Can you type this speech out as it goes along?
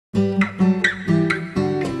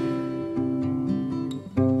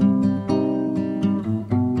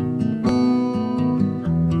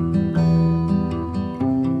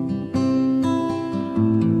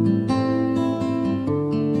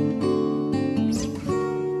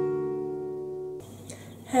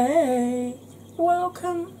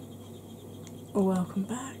Welcome, or welcome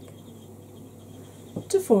back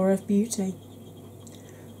to 4F Beauty.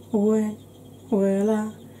 When will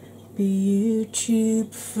I be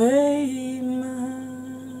YouTube famous?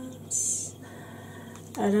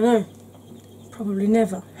 I don't know, probably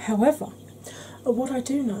never. However, what I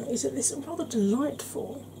do know is that this rather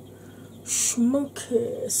delightful,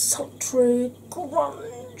 smoky, sultry,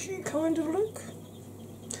 grungy kind of look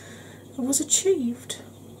was achieved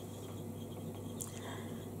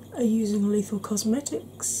using Lethal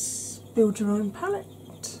Cosmetics Build Your Own palette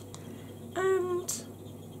and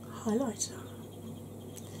highlighter.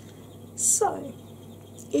 So,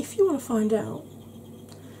 if you want to find out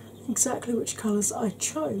exactly which colours I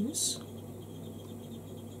chose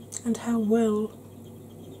and how well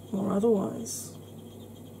or otherwise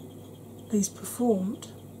these performed,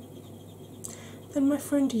 then my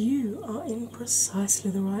friend, you are in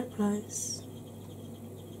precisely the right place.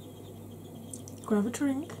 Grab a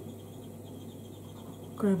drink,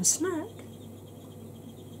 grab a snack,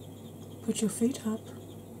 put your feet up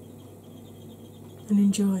and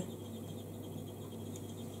enjoy.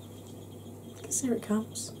 Because here it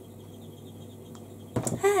comes.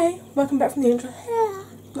 Hey, welcome back from the intro. Yeah.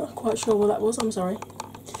 Not quite sure what that was, I'm sorry.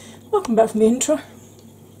 Welcome back from the intro.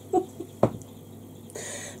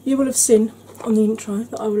 You will have seen on the intro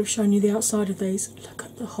that I would have shown you the outside of these. Look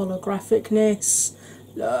at the holographicness.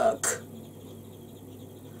 Look.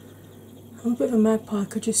 I'm a bit of a magpie, I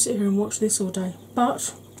could just sit here and watch this all day.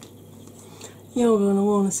 But you're going to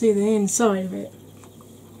want to see the inside of it.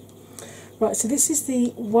 Right, so this is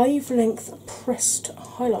the Wavelength Pressed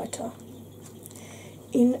Highlighter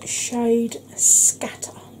in shade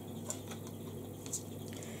Scatter.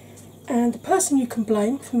 And the person you can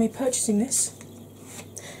blame for me purchasing this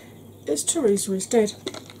is Teresa is Dead.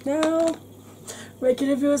 Now,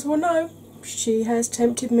 regular viewers will know she has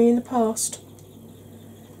tempted me in the past.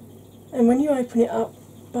 And when you open it up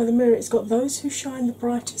by the mirror, it's got those who shine the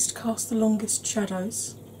brightest cast the longest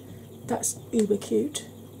shadows. That's uber cute.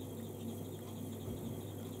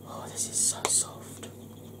 Oh, this is so soft.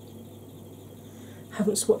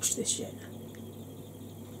 Haven't swatched this yet.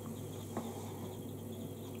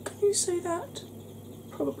 Can you see that?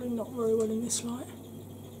 Probably not very well in this light.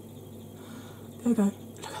 There we go.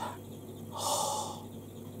 Look at that. Oh.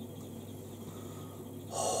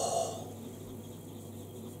 Oh.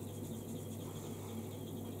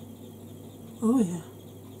 Oh yeah.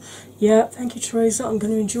 Yeah, thank you, Teresa. I'm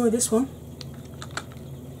going to enjoy this one.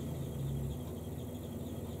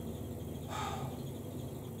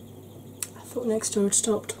 I thought next door had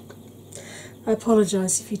stopped. I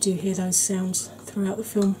apologise if you do hear those sounds throughout the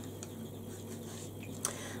film.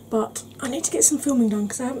 But I need to get some filming done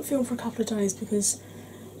because I haven't filmed for a couple of days because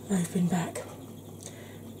I've been back.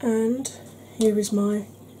 And here is my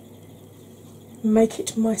Make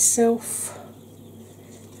It Myself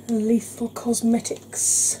Lethal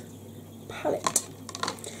Cosmetics palette.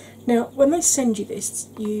 Now, when they send you this,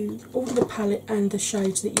 you order the palette and the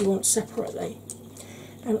shades that you want separately,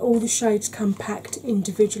 and all the shades come packed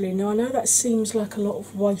individually. Now, I know that seems like a lot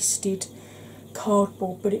of wasted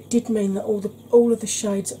cardboard, but it did mean that all of the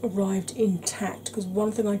shades arrived intact. Because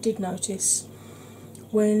one thing I did notice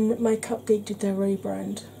when Makeup Geek did their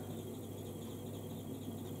rebrand,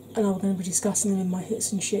 and I'm going to be discussing them in my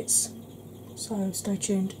hits and shits, so stay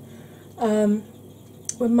tuned.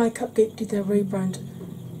 When Makeup Geek did their rebrand,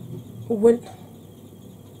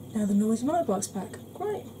 now the noisy motorbike's back.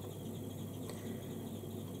 Great.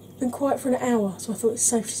 Been quiet for an hour, so I thought it's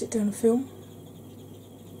safe to sit down and film.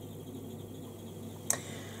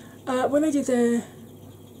 When they did their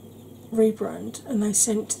rebrand and they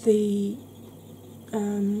sent the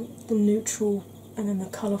neutral and then the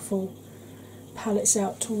colourful palettes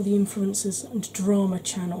out to all the influencers and drama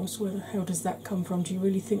channels, where the hell does that come from? Do you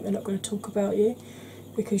really think they're not going to talk about you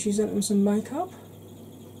because you sent them some makeup?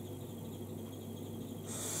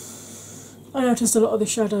 I noticed a lot of the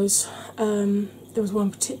shadows. There was one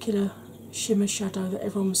particular shimmer shadow that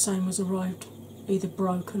everyone was saying was arrived either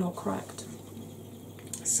broken or cracked.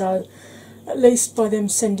 So at least by them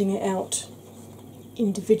sending it out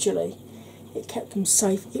individually, it kept them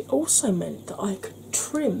safe. It also meant that I could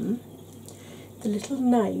trim the little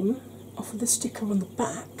name off of the sticker on the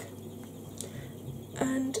back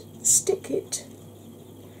and stick it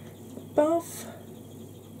above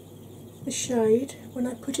the shade when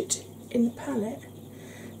I put it in the palette,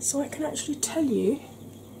 so I can actually tell you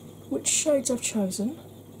which shades I've chosen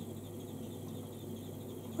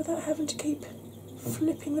without having to keep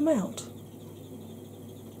flipping them out.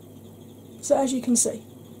 So as you can see,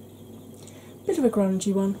 bit of a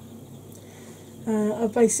grungy one.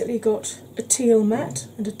 I've basically got a teal matte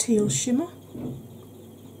and a teal shimmer,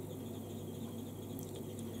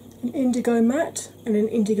 an indigo matte and an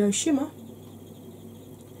indigo shimmer,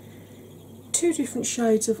 2 different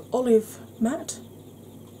shades of olive matte,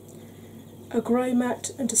 a grey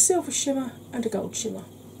matte and a silver shimmer and a gold shimmer.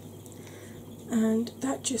 And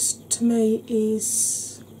that just, to me,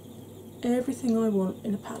 is everything I want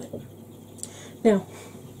in a palette. Now,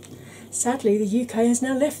 sadly, the UK has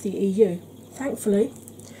now left the EU. Thankfully,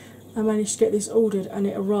 I managed to get this ordered and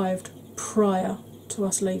it arrived prior to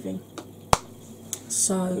us leaving.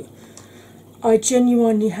 So, I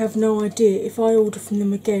genuinely have no idea. If I order from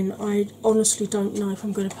them again, I honestly don't know if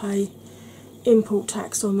I'm going to pay import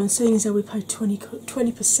tax on them. And seeing as though we pay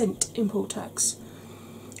 20% import tax,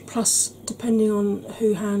 plus, depending on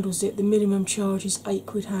who handles it, the minimum charge is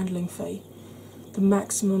 £8 handling fee. The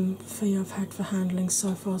maximum fee I've had for handling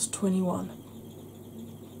so far is 21.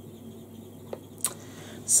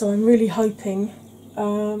 So I'm really hoping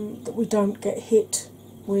that we don't get hit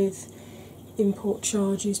with import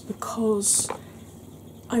charges, because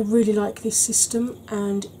I really like this system,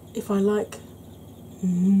 and if I like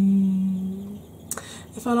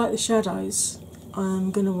the shadows,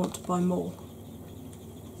 I'm going to want to buy more.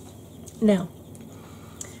 Now,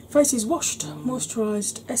 face is washed,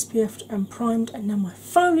 moisturised, SPF'd and primed, and now my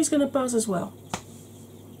phone is going to buzz as well.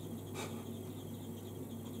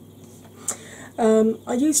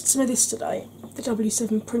 I used some of this today, the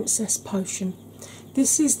W7 Princess Potion.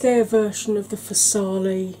 This is their version of the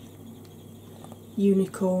Fasali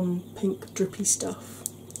unicorn pink drippy stuff.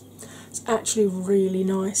 It's actually really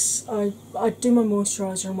nice. I do my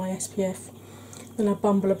moisturiser and my SPF, then I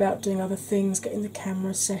bumble about doing other things, getting the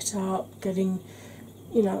camera set up, getting,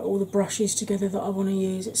 you know, all the brushes together that I want to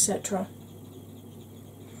use, etc.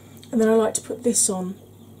 And then I like to put this on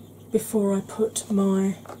before I put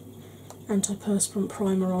my antiperspirant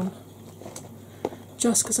primer on,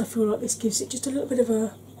 just because I feel like this gives it just a little bit of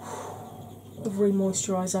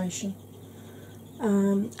re-moisturisation,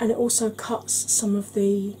 and it also cuts some of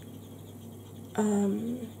the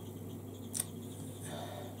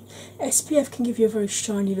SPF can give you a very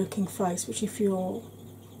shiny looking face, which if you're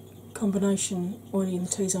combination oily in the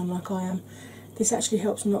T-zone like I am, this actually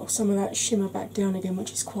helps knock some of that shimmer back down again,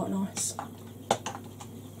 which is quite nice.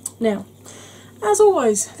 Now, as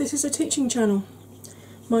always, this is a teaching channel.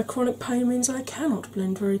 My chronic pain means I cannot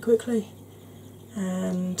blend very quickly,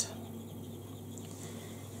 and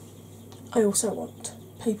I also want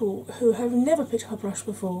people who have never picked up a brush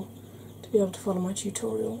before to be able to follow my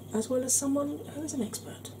tutorial, as well as someone who is an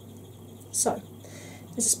expert. So,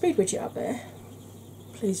 there's a speed widget up there.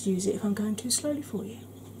 Please use it if I'm going too slowly for you.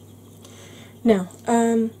 Now,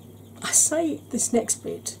 I say this next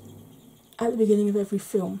bit at the beginning of every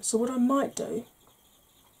film, so what I might do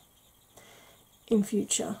in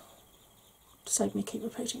future, to save me keep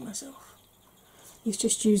repeating myself, is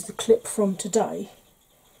just use the clip from today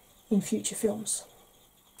in future films.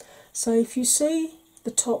 So if you see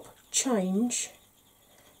the top change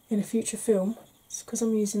in a future film, it's because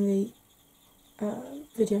I'm using the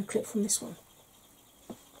video clip from this one.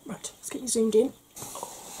 Right, let's get you zoomed in.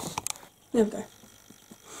 There we go.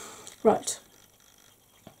 Right.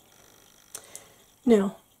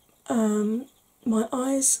 Now, my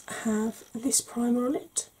eyes have this primer on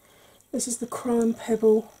it. This is the Crow &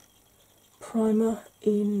 Pebble primer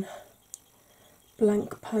in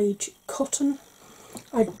blank page cotton.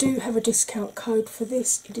 I do have a discount code for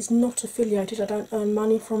this. It is not affiliated, I don't earn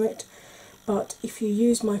money from it, but if you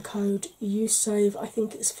use my code you save, I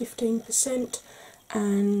think it's 15%,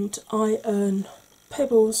 and I earn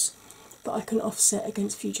pebbles that I can offset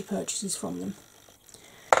against future purchases from them.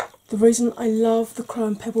 The reason I love the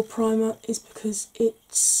Crow & Pebble primer is because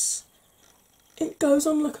it goes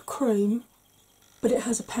on like a cream, but it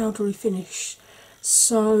has a powdery finish.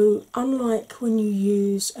 So unlike when you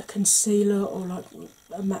use a concealer or like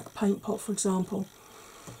a MAC paint pot, for example,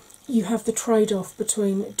 you have the trade-off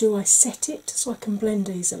between, do I set it so I can blend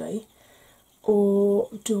easily, or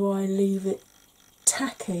do I leave it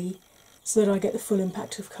tacky so that I get the full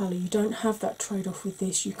impact of colour? You don't have that trade-off with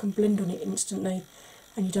this. You can blend on it instantly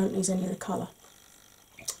and you don't lose any of the colour.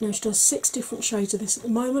 Now she does 6 different shades of this at the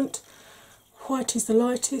moment. White is the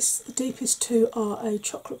lightest, the deepest 2 are a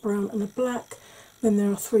chocolate brown and a black, then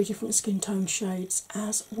there are 3 different skin tone shades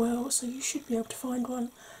as well, so you should be able to find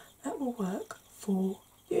one that will work for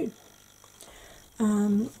you.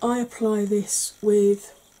 I apply this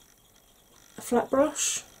with a flat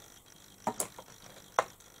brush,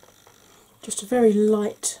 just a very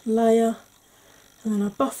light layer, and then I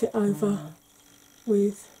buff it over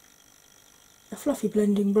with a fluffy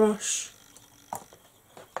blending brush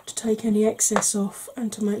to take any excess off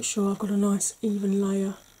and to make sure I've got a nice even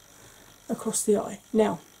layer across the eye.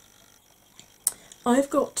 Now, I've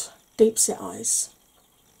got deep set eyes,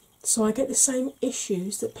 so I get the same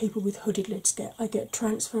issues that people with hooded lids get. I get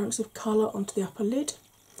transference of colour onto the upper lid.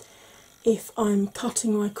 If I'm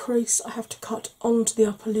cutting my crease, I have to cut onto the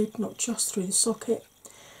upper lid, not just through the socket.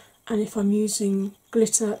 And if I'm using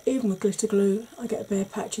glitter, even with glitter glue, I get a bare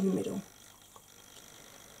patch in the middle.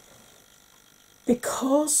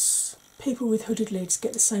 Because people with hooded lids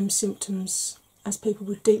get the same symptoms as people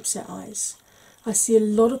with deep set eyes, I see a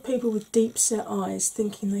lot of people with deep set eyes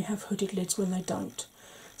thinking they have hooded lids when they don't.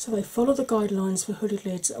 So they follow the guidelines for hooded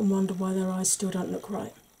lids and wonder why their eyes still don't look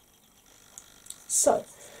right. So,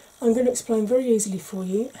 I'm going to explain very easily for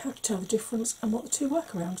you how to tell the difference and what the two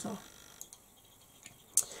workarounds are.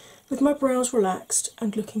 With my brows relaxed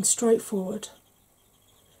and looking straight forward,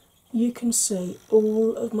 you can see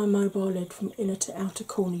all of my mobile lid from inner to outer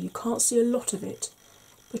corner. You can't see a lot of it,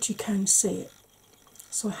 but you can see it.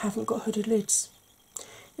 So I haven't got hooded lids.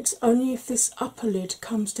 It's only if this upper lid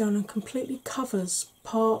comes down and completely covers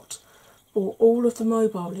part or all of the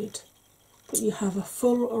mobile lid that you have a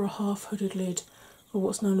full or a half hooded lid, or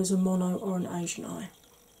what's known as a mono or an Asian eye.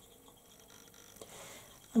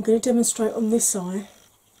 I'm going to demonstrate on this eye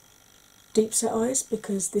deep set eyes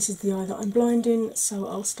because this is the eye that I'm blind in, so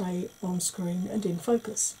I'll stay on screen and in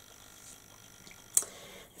focus.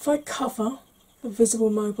 If I cover the visible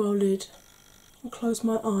mobile lid and close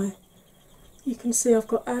my eye, you can see I've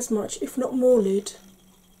got as much, if not more, lid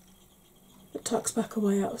that tucks back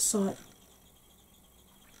away out of sight.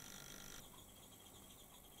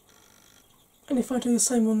 And if I do the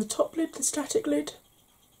same on the top lid, the static lid,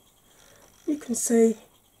 you can see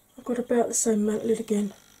I've got about the same amount of lid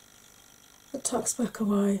again that tucks back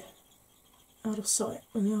away out of sight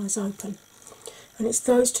when the eye's open. And it's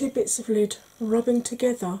those two bits of lid rubbing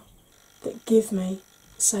together that give me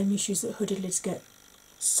the same issues that hooded lids get.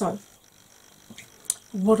 So,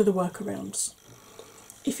 what are the workarounds?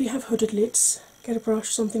 If you have hooded lids, get a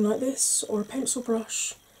brush, something like this, or a pencil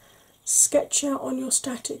brush, sketch out on your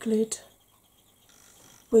static lid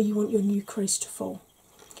where you want your new crease to fall.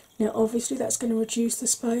 Now obviously that's going to reduce the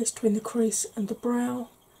space between the crease and the brow,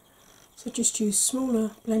 so just use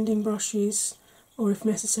smaller blending brushes, or if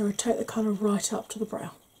necessary take the colour right up to the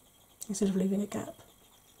brow instead of leaving a gap.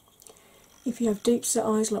 If you have deep set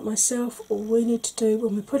eyes like myself, all we need to do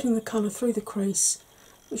when we're putting the colour through the crease,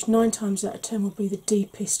 which 9 times out of 10 will be the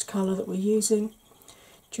deepest colour that we're using,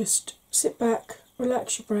 just sit back,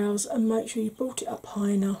 relax your brows and make sure you brought it up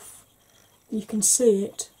high enough you can see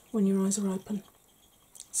it when your eyes are open.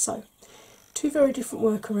 So, two very different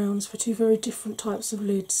workarounds for two very different types of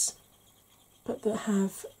lids, but that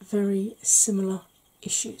have very similar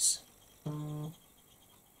issues.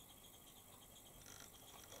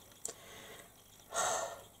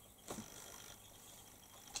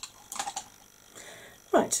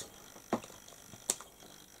 Right,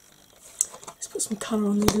 let's put some colour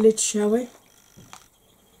on these lids, shall we?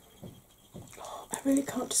 I really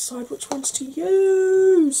can't decide which ones to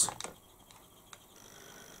use.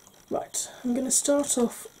 Right, I'm going to start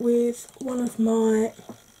off with one of my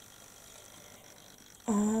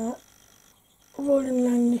Royal &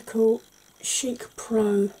 Langnickel Chic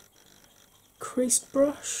Pro creased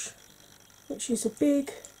brush, which is a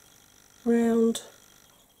big, round,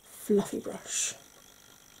 fluffy brush.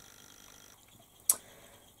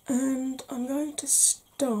 And I'm going to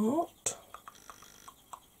start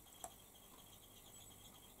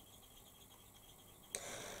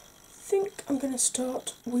I'm going to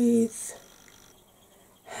start with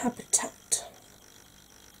Habitat,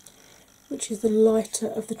 which is the lighter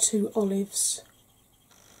of the two olives.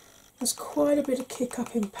 There's quite a bit of kick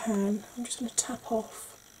up in pan. I'm just going to tap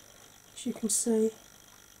off, as you can see.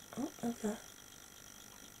 Oh, there we go.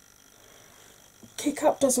 Kick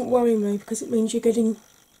up doesn't worry me because it means you're getting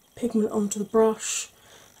pigment onto the brush,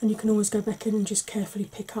 and you can always go back in and just carefully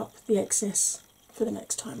pick up the excess for the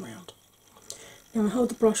next time round. Now I hold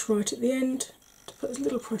the brush right at the end to put as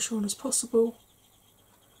little pressure on as possible,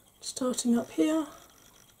 starting up here,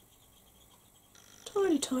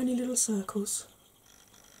 tiny tiny little circles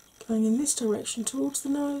going in this direction towards the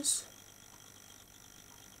nose,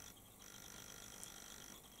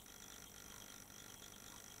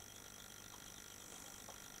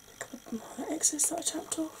 pick up the excess that I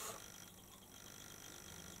tapped off,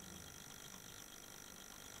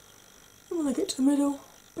 and when I get to the middle,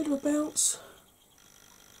 a bit of a bounce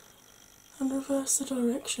and reverse the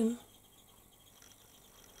direction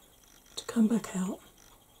to come back out.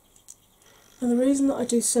 And the reason that I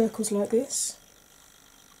do circles like this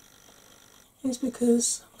is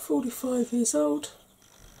because I'm 45 years old,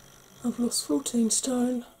 I've lost 14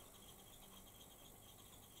 stone,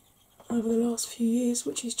 over the last few years,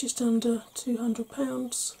 which is just under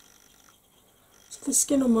 £200. So the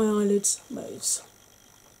skin on my eyelids moves.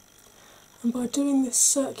 And by doing this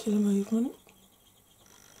circular movement,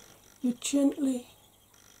 you're gently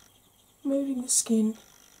moving the skin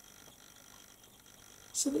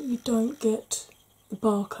so that you don't get the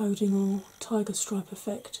barcoding or tiger stripe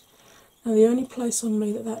effect. Now, the only place on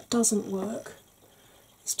me that that doesn't work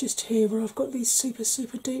is just here where I've got these super,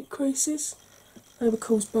 super deep creases. They were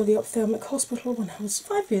caused by the ophthalmic hospital when I was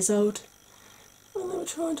 5 years old, and they were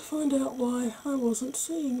trying to find out why I wasn't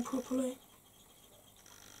seeing properly.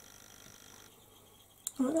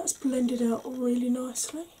 Right, that's blended out really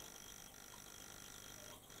nicely.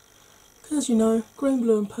 Because as you know, green,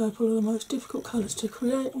 blue and purple are the most difficult colours to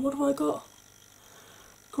create. And what have I got?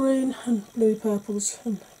 Green and blue purples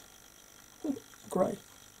and grey.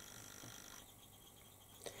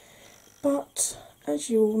 But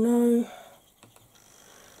as you all know,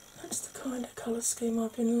 that's the kind of colour scheme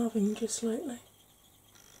I've been loving just lately.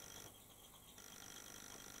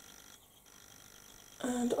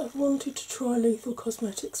 And I've wanted to try Lethal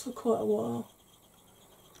Cosmetics for quite a while.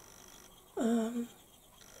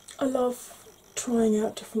 I love trying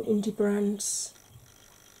out different indie brands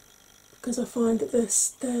because I find that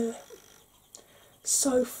they're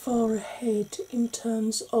so far ahead in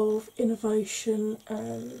terms of innovation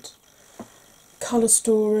and colour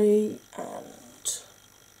story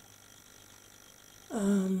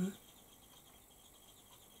and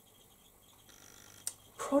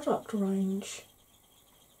product range.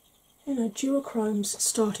 You know, duochromes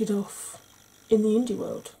started off in the indie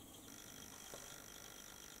world.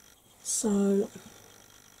 So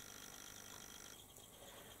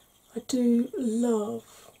I do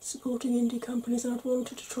love supporting indie companies, and I'd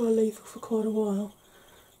wanted to try Lethal for quite a while.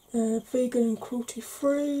 They're vegan and cruelty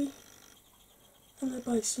free, and they're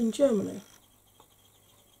based in Germany,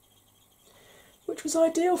 which was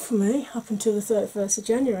ideal for me up until the 31st of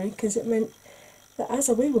January because it meant that as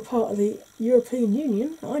we were part of the European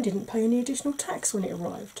Union, I didn't pay any additional tax when it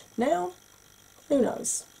arrived. Now, who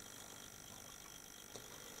knows?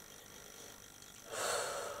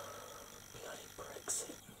 Bloody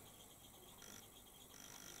Brexit.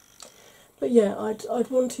 But yeah,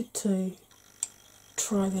 I'd wanted to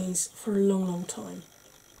try these for a long, long time.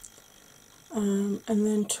 And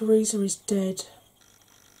then Teresa is Dead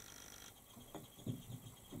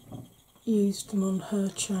used them on her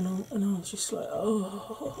channel, and I was just like,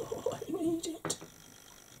 oh, I need it.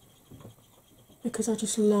 Because I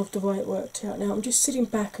just loved the way it worked out. Now I'm just sitting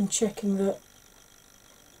back and checking that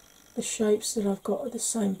the shapes that I've got are the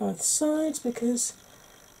same both sides, because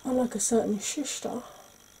unlike a certain shishter,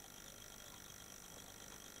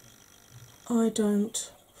 I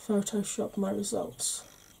don't Photoshop my results.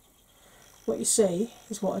 What you see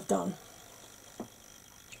is what I've done.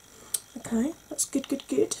 Okay, that's good, good,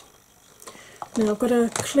 good. Now I've got a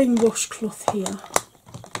clean washcloth here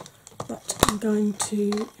that I'm going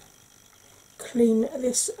to clean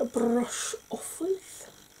this brush off with.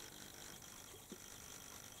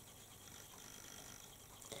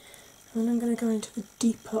 And I'm going to go into the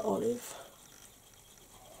deeper olive.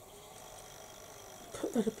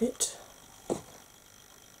 Put that a bit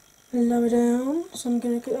lower down. So I'm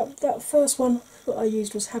going to get that first one that I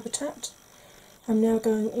used was Habitat. I'm now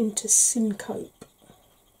going into Syncope,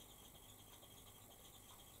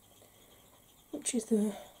 which is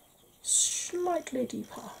the slightly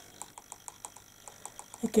deeper.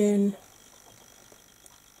 Again,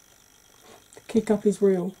 the kick up is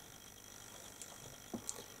real.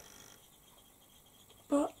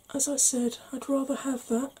 But as I said, I'd rather have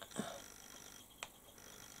that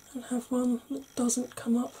than have one that doesn't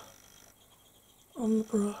come up on the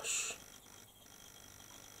brush.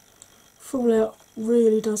 Fallout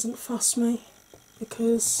really doesn't fuss me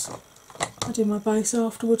because I do my base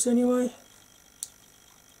afterwards anyway.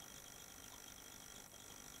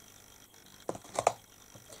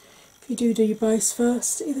 If you do your base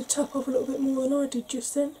first, either tap off a little bit more than I did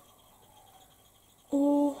just then,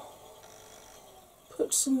 or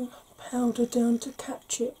put some powder down to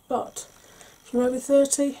catch it. But if you're over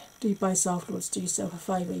 30, do your base afterwards. Do yourself a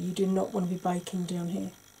favour. You do not want to be baking down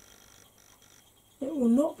here. It will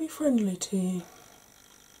not be friendly to you.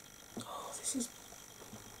 Oh, this is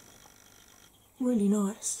really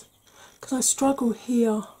nice. Because I struggle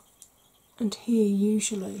here and here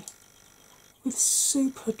usually with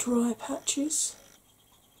super dry patches.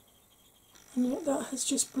 And yet that has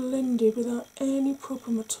just blended without any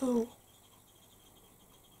problem at all.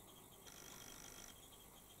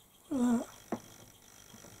 Look at that.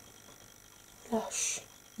 Lush,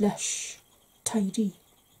 lush, tidy.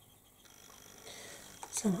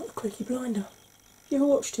 Sound like the Creaky Blinder. You ever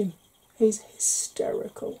watched him? He's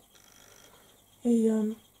hysterical. He's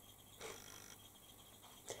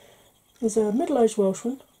a middle-aged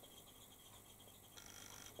Welshman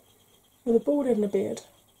with a bald head and a beard,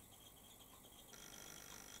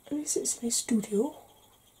 and he sits in his studio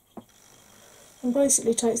and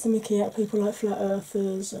basically takes the mickey out of people like flat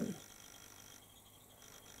earthers and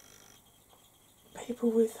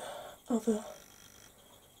people with other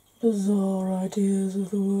bizarre ideas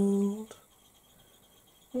of the world.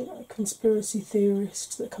 You know, conspiracy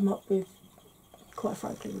theorists that come up with, quite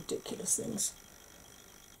frankly, ridiculous things.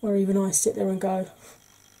 Where even I sit there and go,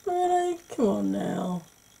 really? Come on now.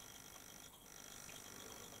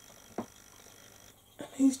 And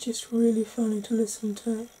he's just really funny to listen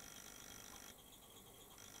to.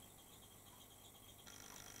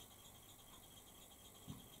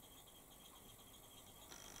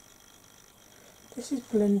 This is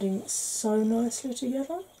blending so nicely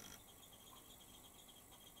together.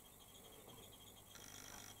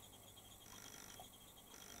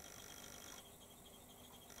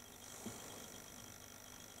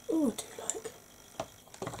 Oh, I do like.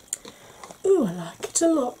 Oh, I like it a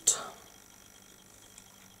lot.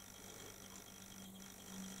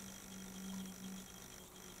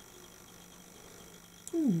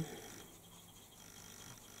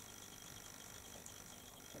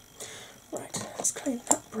 Right, let's clean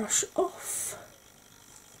that brush off.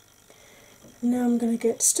 Now I'm going to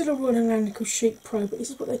get still a Royal Atlantic Chic Pro, but this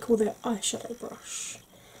is what they call their eyeshadow brush,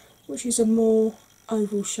 which is a more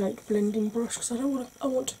oval shaped blending brush because I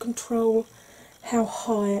want to control how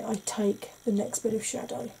high I take the next bit of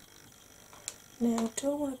shadow. Now,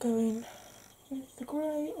 do I want to go in with the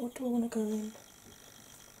grey or do I want to go in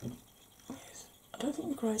with, I don't think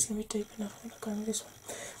the grey is going to be deep enough. I think I'll go in with this one.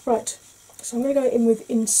 Right, so I'm going to go in with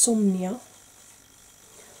Insomnia,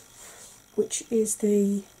 which is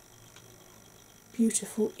the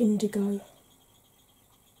beautiful indigo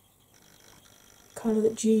colour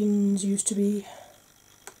that jeans used to be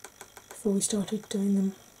before we started doing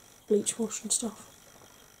them bleach wash and stuff.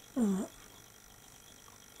 Alright.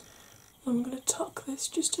 I'm going to tuck this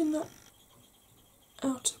just in that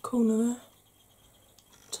outer corner there.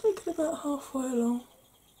 Take it about halfway along,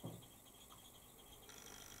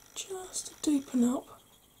 just to deepen up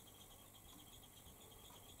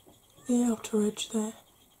the outer edge there.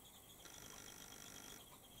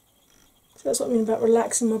 So that's what I mean about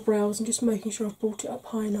relaxing my brows and just making sure I've brought it up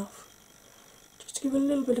high enough, just to give a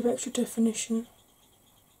little bit of extra definition,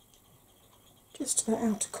 just to that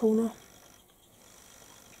outer corner.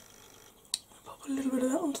 Pop a little bit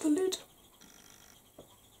of that onto the lid.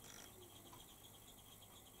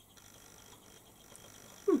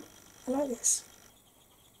 I like this.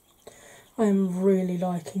 I am really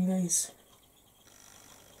liking these.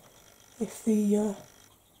 If the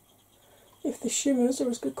shimmers are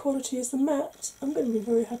as good quality as the mattes, I'm going to be a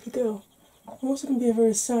very happy girl. I'm also going to be a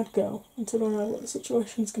very sad girl until I know what the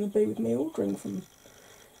situation is going to be with me ordering from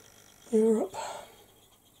Europe.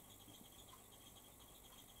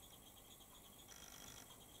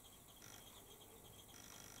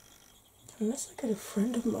 Unless I get a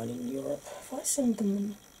friend of mine in Europe, if I send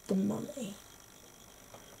them the money,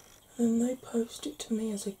 then they post it to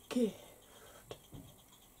me as a gift.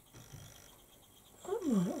 That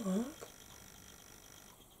might work.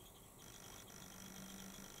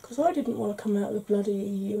 Because I didn't want to come out of the bloody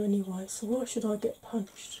EU anyway, so why should I get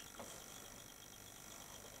punished?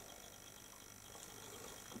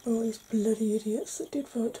 All these bloody idiots that did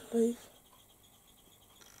vote to leave.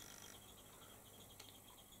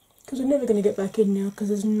 Because we're never going to get back in now, because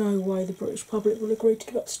there's no way the British public will agree to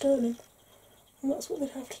give up sterling. And that's what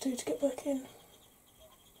they'd have to do to get back in.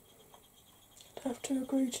 They'd have to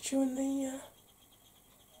agree to join the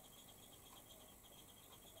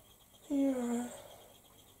Euro.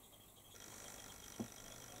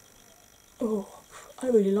 Oh, I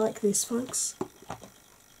really like this, folks.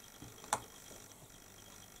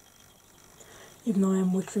 Even though I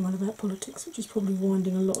am wittering on about politics, which is probably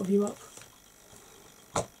winding a lot of you up.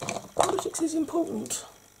 Politics is important.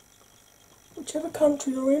 Whichever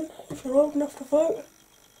country you're in, if you're old enough to vote,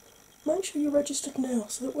 make sure you're registered now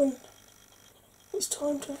so that when it's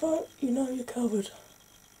time to vote, you know you're covered.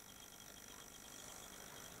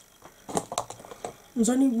 There's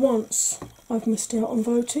only once I've missed out on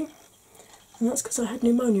voting, and that's because I had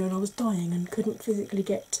pneumonia and I was dying and couldn't physically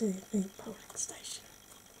get to the polling station.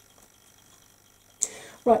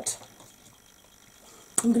 Right,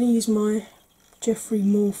 I'm going to use my Jeffrey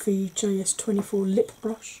Morphy JS24 lip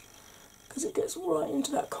brush because it gets right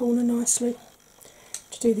into that corner nicely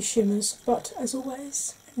to do the shimmers, but as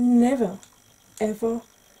always, never ever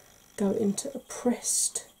go into a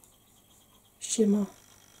pressed shimmer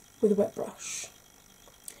with a wet brush.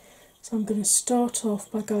 So I'm going to start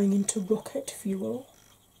off by going into Rocket Fuel,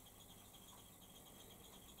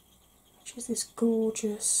 which is this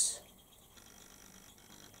gorgeous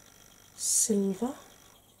silver.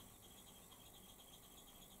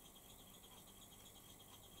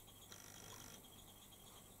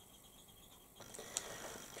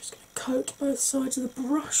 Just going to coat both sides of the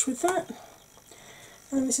brush with that.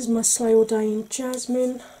 And this is my Slay All Day in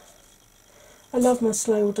Jasmine. I love my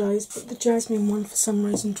Slay All Days, but the Jasmine one for some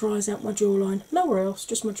reason dries out my jawline. Nowhere else,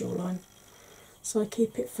 just my jawline. So I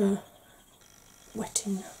keep it for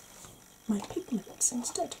wetting my pigments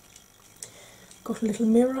instead. Got a little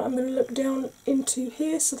mirror I'm going to look down into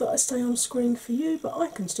here so that I stay on screen for you, but I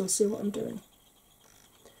can still see what I'm doing.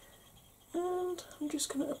 And I'm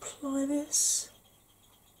just going to apply this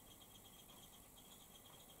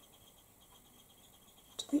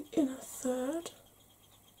to the inner third.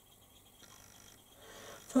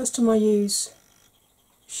 First time I use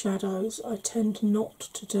shadows, I tend not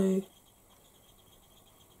to do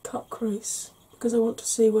cut crease because I want to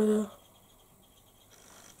see whether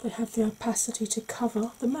they have the opacity to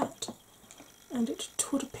cover the matte, and it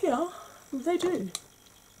would appear they do.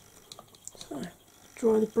 So,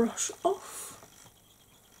 dry the brush off.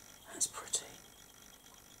 That's pretty.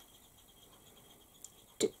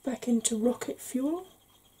 Dip back into Rocket Fuel.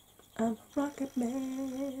 I'm a rocket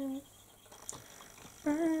man.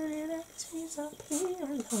 Burning axes up here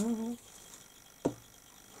now.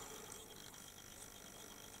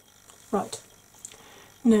 Right,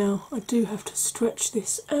 now I do have to stretch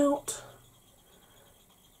this out,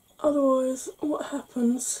 otherwise what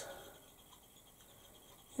happens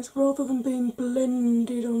is rather than being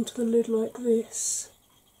blended onto the lid like this,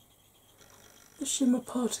 the shimmer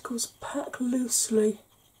particles pack loosely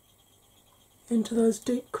into those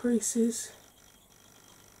deep creases.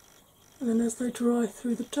 And then as they dry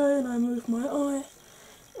through the day and I move my eye,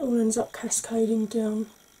 it all ends up cascading down,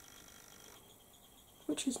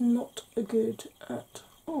 which is not good at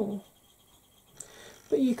all.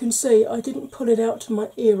 But you can see I didn't pull it out to my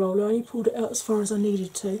ear roll, I only pulled it out as far as I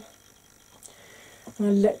needed to. And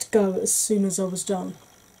I let go as soon as I was done.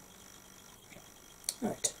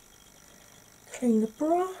 Right, clean the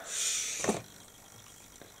brush.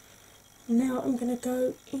 Now I'm going to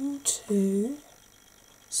go into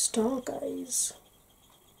Stargaze.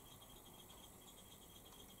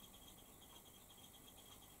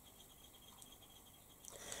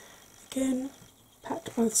 Again, pat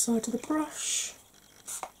both sides of the brush,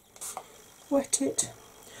 wet it.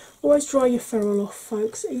 Always dry your ferrule off,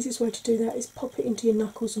 folks. The easiest way to do that is pop it into your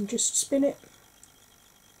knuckles and just spin it,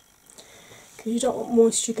 because you don't want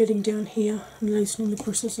moisture getting down here and loosening the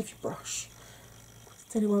bristles of your brush.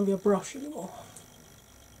 Then it won't be a brush anymore.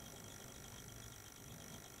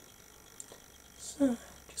 So,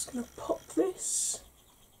 just going to pop this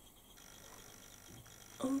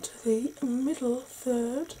onto the middle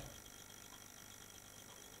third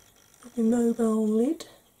of the mobile lid,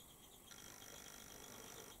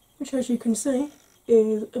 which, as you can see,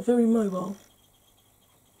 is very mobile,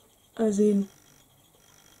 as in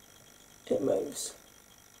it moves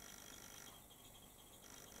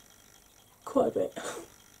quite a bit. That's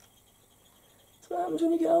what happens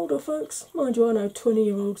when you get older, folks. Mind you, I know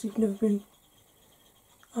 20-year-olds who've never been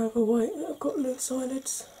overweight that have got loose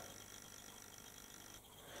eyelids.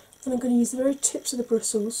 And I'm going to use the very tips of the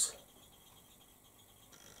bristles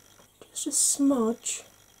just to smudge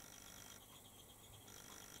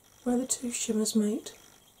where the two shimmers meet.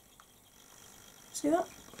 See that?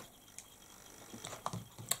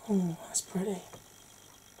 Oh, that's pretty.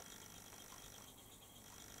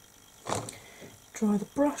 Dry the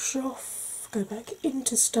brush off, go back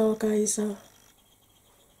into Stargazer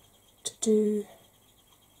to do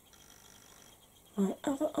my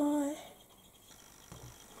other eye.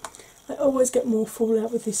 I always get more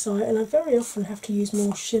fallout with this eye, and I very often have to use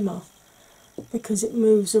more shimmer because it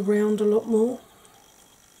moves around a lot more.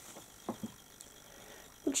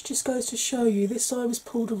 Which just goes to show you, this eye was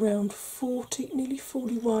pulled around 40, nearly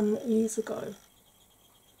 41 years ago.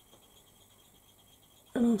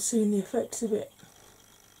 And I'm seeing the effects of it.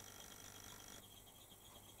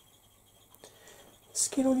 The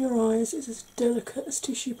skin on your eyes is as delicate as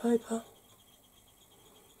tissue paper.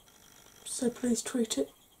 So please treat it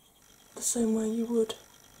the same way you would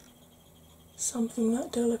something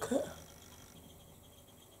that delicate.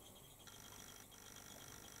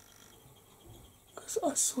 Because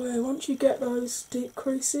I swear, once you get those deep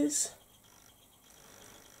creases,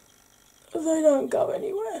 they don't go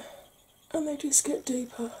anywhere, and they just get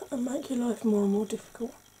deeper and make your life more and more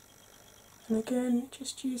difficult. And again,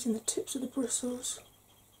 just using the tips of the bristles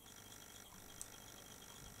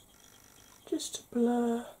just to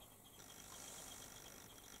blur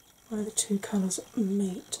where the two colours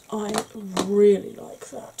meet. I really like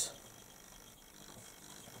that.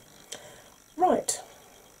 Right,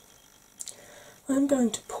 I'm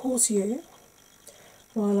going to pause you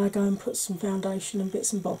while I go and put some foundation and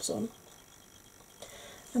bits and bobs on,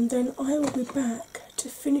 and then I will be back to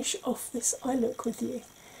finish off this eye look with you.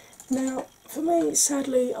 Now, for me,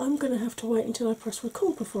 sadly, I'm going to have to wait until I press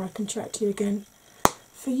record before I can chat to you again.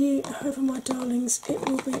 For you, however, my darlings, it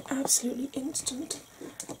will be absolutely instant.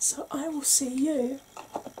 So I will see you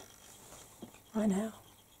right now.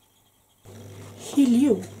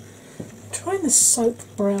 Hello. Trying the soap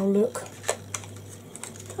brow look.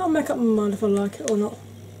 Can't make up my mind if I like it or not.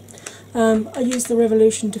 I used the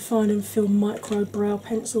Revolution Define and Fill Micro Brow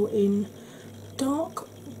Pencil in dark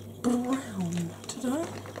brown today.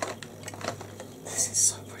 This is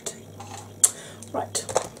so pretty. Right.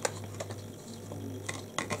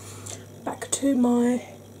 Back to my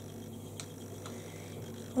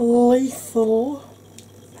Lethal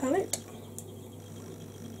palette.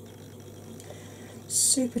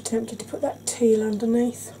 Super tempted to put that teal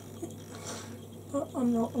underneath, but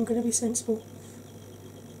I'm not. I'm going to be sensible.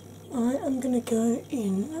 I am going to go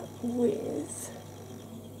in with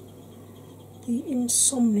the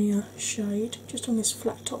Insomnia shade just on this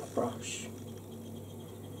flat top brush,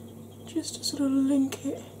 just to sort of link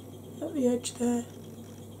it at the edge there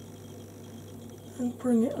and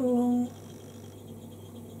bring it along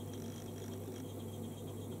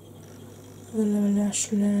the lower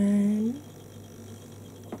lash line.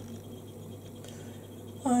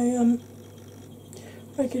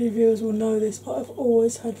 Regular viewers will know this, but I've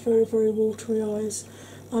always had very, very watery eyes.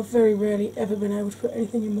 I've very rarely ever been able to put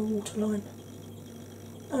anything in my waterline,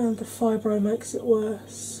 and the fibro makes it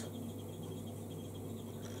worse.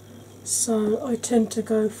 So I tend to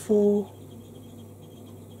go for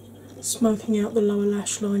smoking out the lower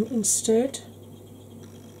lash line instead.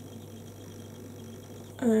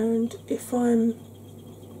 And if I'm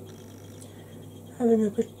having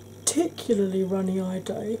a particularly runny eye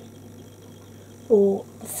day, or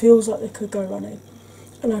feels like they could go runny,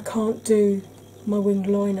 and I can't do my winged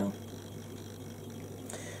liner,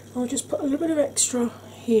 I'll just put a little bit of extra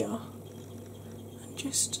here and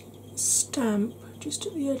just stamp just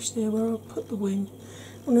at the edge there where I'll put the wing.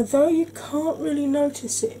 And although you can't really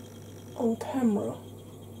notice it on camera,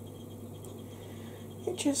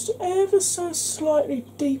 it just ever so slightly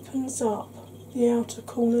deepens up the outer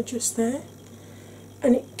corner just there,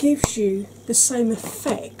 and it gives you the same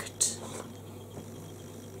effect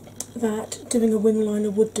that doing a wing liner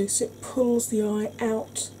would do. So it pulls the eye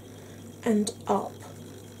out and up,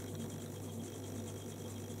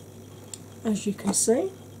 as you can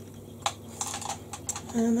see.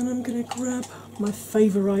 And then I'm going to grab my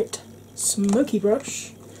favourite smoky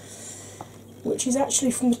brush, which is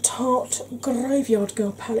actually from the Tarte Graveyard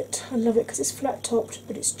Girl palette. I love it because it's flat topped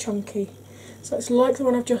but it's chunky. So it's like the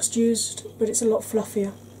one I've just used, but it's a lot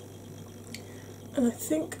fluffier. And I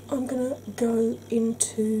think I'm going to go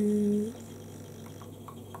into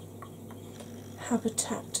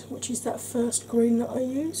Habitat, which is that first green that I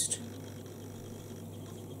used.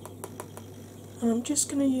 And I'm just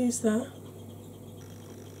going to use that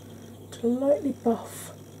to lightly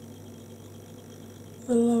buff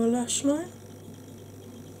the lower lash line,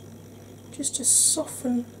 just to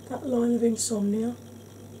soften that line of insomnia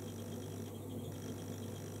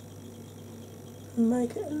and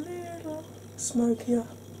make it a little smokier.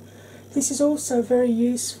 This is also very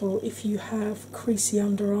useful if you have creasy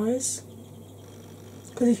under eyes,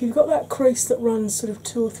 because if you've got that crease that runs sort of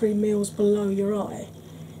 2 or 3 mils below your eye,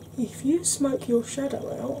 if you smoke your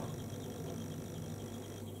shadow out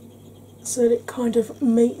so that it kind of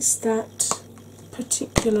meets that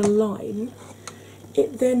particular line,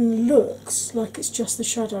 it then looks like it's just the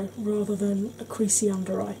shadow rather than a creasy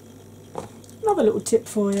under eye. Another little tip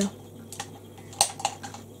for you.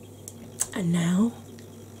 And now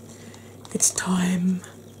it's time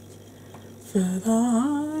for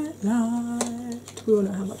the highlight. We all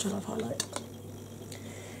know how much I love highlight.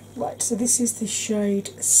 Right, so this is the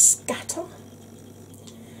shade Scatter,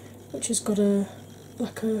 which has got a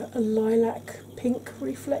lilac pink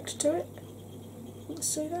reflect to it. You can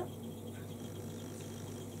see that?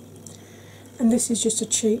 And this is just a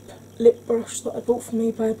cheap lip brush that I bought from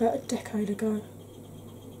eBay about a decade ago.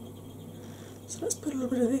 So let's put a little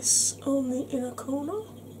bit of this on the inner corner.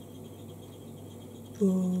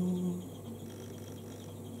 Ooh.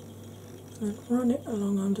 And run it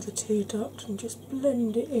along under the tear duct and just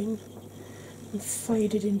blend it in and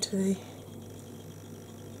fade it into the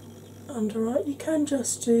under eye. You can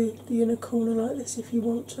just do the inner corner like this if you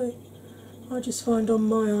want to. I just find on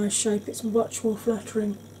my eye shape it's much more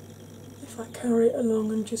flattering if I carry it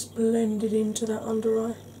along and just blend it into that under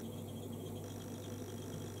eye.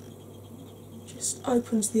 Just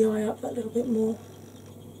opens the eye up that little bit more.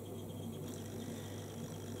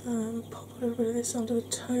 Pop a little bit of this under the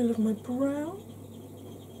tail of my brow.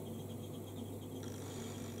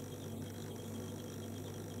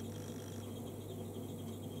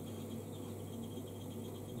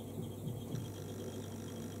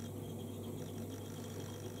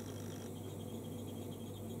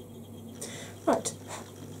 Right,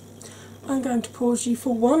 I'm going to pause you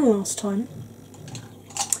for one last time.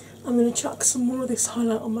 I'm going to chuck some more of this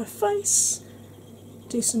highlight on my face,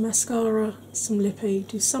 do some mascara, some lippy,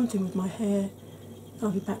 do something with my hair.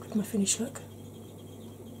 I'll be back with my finished look.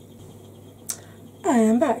 I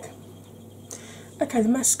am back. Okay, the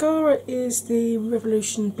mascara is the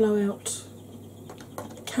Revolution Blowout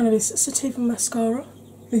Cannabis Sativa Mascara.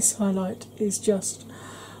 This highlight is just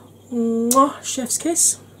mwah, chef's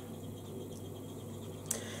kiss.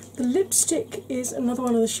 The lipstick is another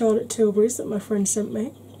one of the Charlotte Tilburys that my friend sent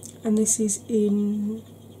me, and this is in,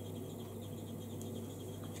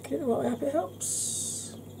 if I get it right up it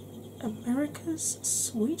helps, America's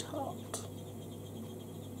Sweetheart.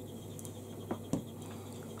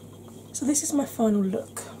 So this is my final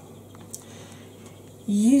look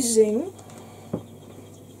using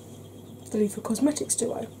the Lethal Cosmetics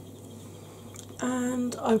duo,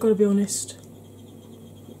 and I've got to be honest,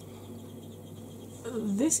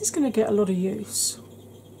 this is going to get a lot of use.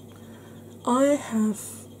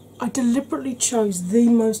 I deliberately chose the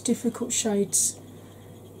most difficult shades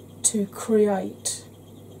to create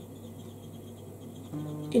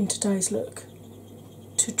in today's look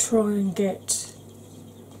to try and get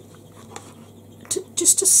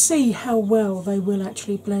just to see how well they will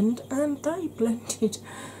actually blend, and they blended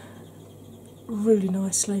really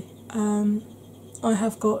nicely. I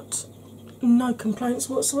have got no complaints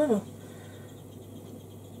whatsoever,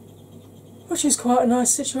 which is quite a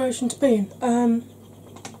nice situation to be in.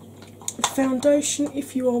 Foundation,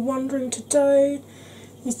 if you are wondering today,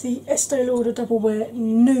 is the Estee Lauder Double Wear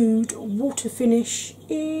Nude Water Finish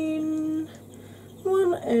in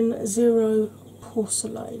 1N0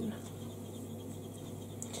 Porcelain.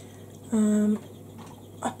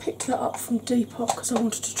 I picked that up from Depop because I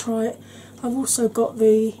wanted to try it. I've also got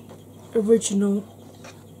the original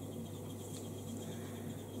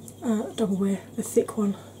Double Wear, the thick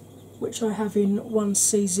one, which I have in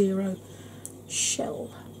 1C0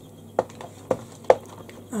 Shell.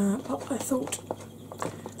 But I thought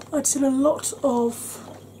I'd seen a lot of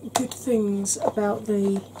good things about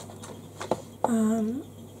the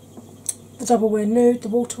Double Wear Nude, the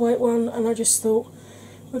water weight one, and I just thought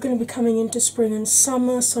we're going to be coming into spring and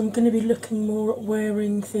summer, so I'm going to be looking more at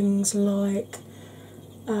wearing things like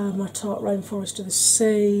my Tarte Rainforest of the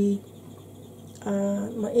Sea,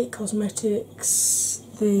 my It Cosmetics,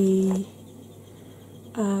 the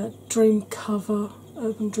Dream Cover,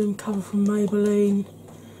 Urban Dream Cover from Maybelline,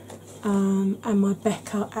 and my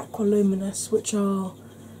Becca Aqualuminous, which are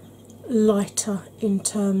lighter in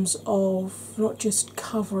terms of not just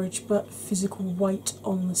coverage but physical weight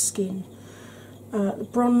on the skin. The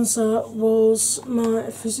bronzer was my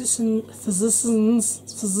I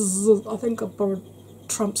think I borrowed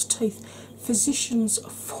Trump's teeth, Physicians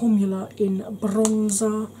Formula in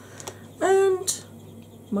bronzer, and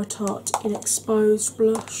my Tarte in Exposed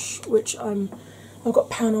blush, which I've got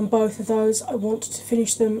pan on both of those. I want to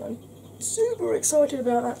finish them. I'm super excited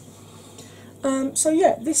about that. So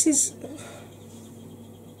yeah, this is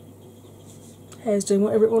hair's doing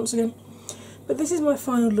whatever it wants again. But this is my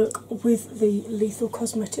final look with the Lethal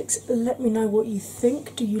Cosmetics. Let me know what you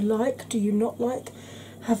think. Do you like? Do you not like?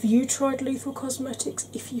 Have you tried Lethal Cosmetics?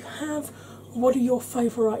 If you have, what are your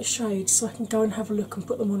favourite shades, so I can go and have a look and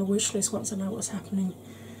put them on a wish list once I know what's happening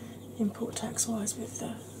import tax wise with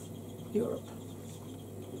Europe.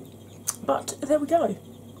 But there we go.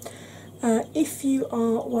 If you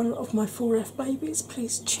are one of my 4F babies,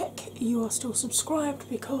 please check you are still subscribed,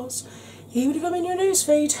 because even if I'm in your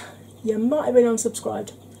newsfeed, you might have been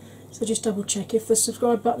unsubscribed. So just double check. If the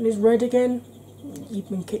subscribe button is red again, you've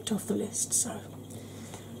been kicked off the list. So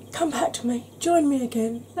come back to me, join me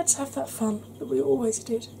again, let's have that fun that we always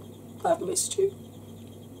did. I've missed you.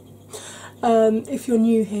 If you're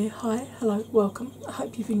new here, hi, hello, welcome. I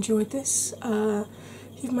hope you've enjoyed this.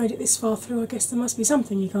 If you've made it this far through, I guess there must be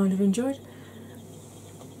something you kind of enjoyed.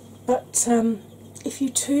 But if you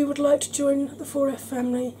too would like to join the 4F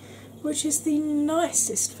family, which is the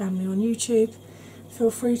nicest family on YouTube, feel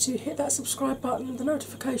free to hit that subscribe button, the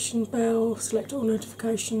notification bell, select all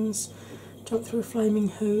notifications, jump through a flaming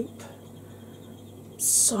hoop,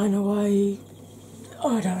 sign away,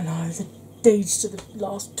 I don't know, the deeds to the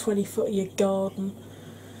last 20 foot of your garden,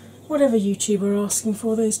 whatever YouTube are asking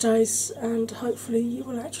for these days, and hopefully you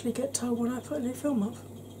will actually get told when I put a new film up.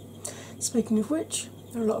 Speaking of which,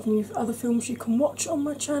 there are a lot of new other films you can watch on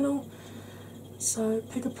my channel, so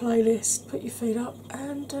pick a playlist, put your feet up,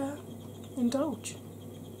 and indulge.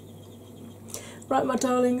 Right, my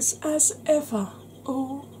darlings, as ever,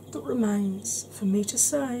 all that remains for me to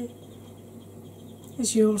say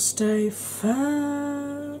is you'll stay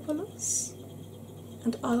fabulous,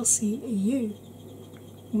 and I'll see you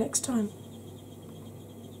next time.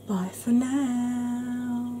 Bye for now.